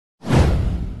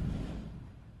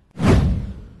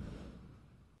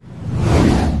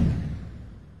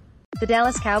The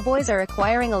Dallas Cowboys are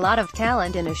acquiring a lot of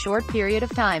talent in a short period of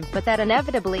time, but that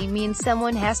inevitably means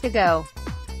someone has to go.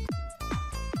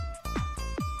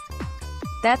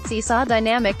 That seesaw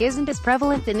dynamic isn't as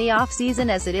prevalent in the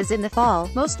offseason as it is in the fall,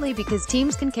 mostly because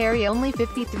teams can carry only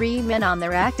 53 men on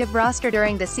their active roster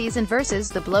during the season versus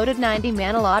the bloated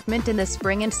 90-man allotment in the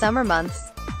spring and summer months.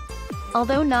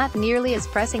 Although not nearly as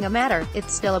pressing a matter,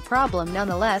 it's still a problem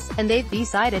nonetheless, and they've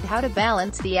decided how to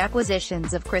balance the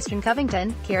acquisitions of Christian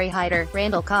Covingt, Kerry Hyder,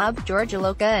 Randall Cobb, George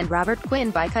Iloka and Robert Quinn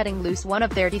by cutting loose one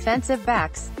of their defensive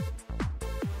backs.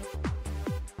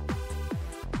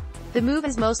 The move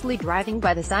is mostly driven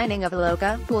by the signing of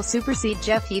Iloka, who will supersede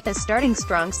Jeff Heath as starting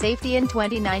strong safety in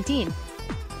 2019.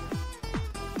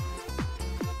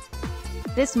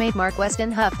 This made Marqueston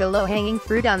Huff the low-hanging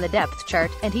fruit on the depth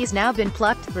chart, and he's now been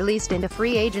plucked, released into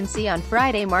free agency on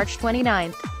Friday, March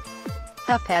 29.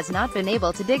 Huff has not been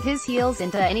able to dig his heels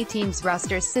into any team's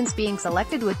rosters since being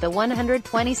selected with the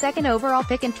 122nd overall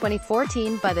pick in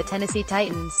 2014 by the Tennessee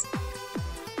Titans.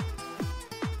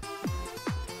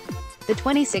 The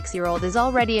 26-year-old is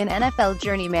already an NFL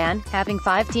journeyman, having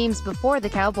 5 teams before the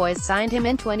Cowboys signed him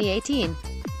in 2018.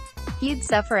 He'd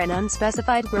suffer an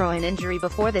unspecified groin injury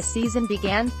before the season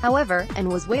began, however, and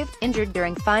was waived, injured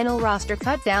during final roster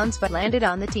cutdowns but landed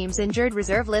on the team's injured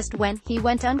reserve list when he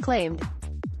went unclaimed.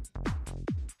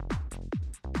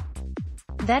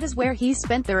 That is where he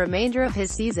spent the remainder of his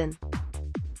season.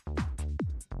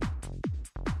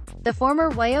 The former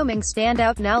Wyoming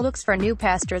standout now looks for new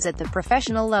pastures at the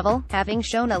professional level, having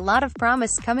shown a lot of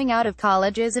promise coming out of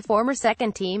college as a former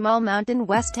second-team All-Mountain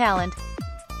West talent.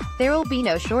 There will be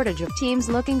no shortage of teams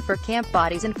looking for camp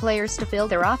bodies and players to fill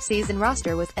their off-season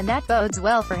roster with, and that bodes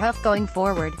well for Huff going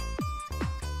forward.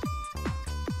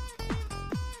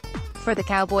 For the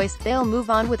Cowboys, they'll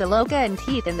move on with Iloka and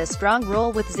Heath in the strong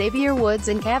role with Xavier Woods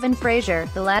and Kevin Frazier,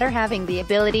 the latter having the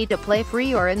ability to play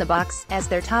free or in the box, as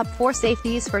their top 4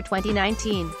 safeties for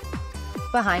 2019.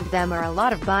 Behind them are a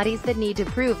lot of bodies that need to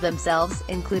prove themselves,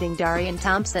 including Darian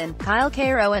Thompson, Kyle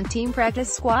Cairo and team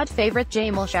practice squad favorite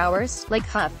Jamal Showers. Like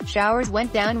Huff, Showers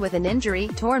went down with an injury,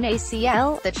 torn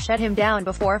ACL, that shut him down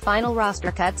before final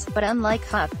roster cuts, but unlike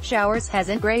Huff, Showers has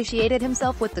ingratiated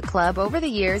himself with the club over the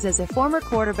years as a former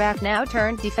quarterback now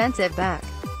turned defensive back.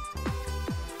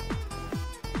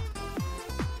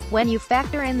 When you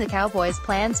factor in the Cowboys'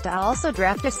 plans to also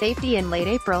draft a safety in late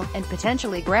April, and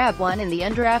potentially grab one in the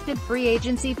undrafted free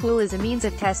agency pool as a means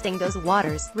of testing those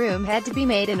waters, room had to be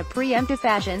made in a preemptive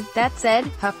fashion. That said,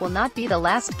 Huff will not be the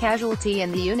last casualty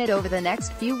in the unit over the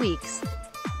next few weeks.